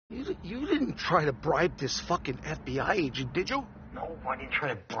You didn't try to bribe this fucking FBI agent, did you? No, I didn't try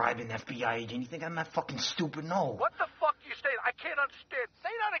to bribe an FBI agent. You think I'm that fucking stupid? No. What the fuck you saying? I can't understand. Say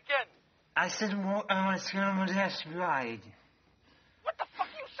that again. I said I want to see him with the FBI agent. What the fuck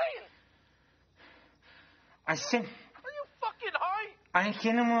you saying? I said... Are you fucking high? I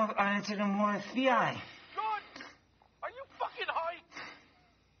said him with the FBI. Jordan, are you fucking high?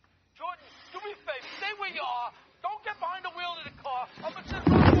 Jordan, do me a favor. Stay where you are. Don't get behind the wheel of the car. I'm going to send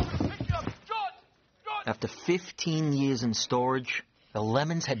Rob over to pick you up. Jordan! After 15 years in storage, the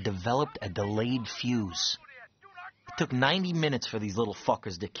Lemons had developed a delayed fuse. It took 90 minutes for these little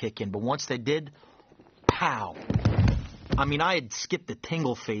fuckers to kick in, but once they did, pow. I mean, I had skipped the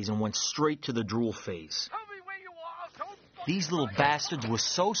tingle phase and went straight to the drool phase. Tell me where you are. These little bastards were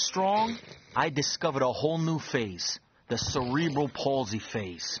so strong, I discovered a whole new phase, the cerebral palsy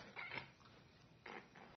phase.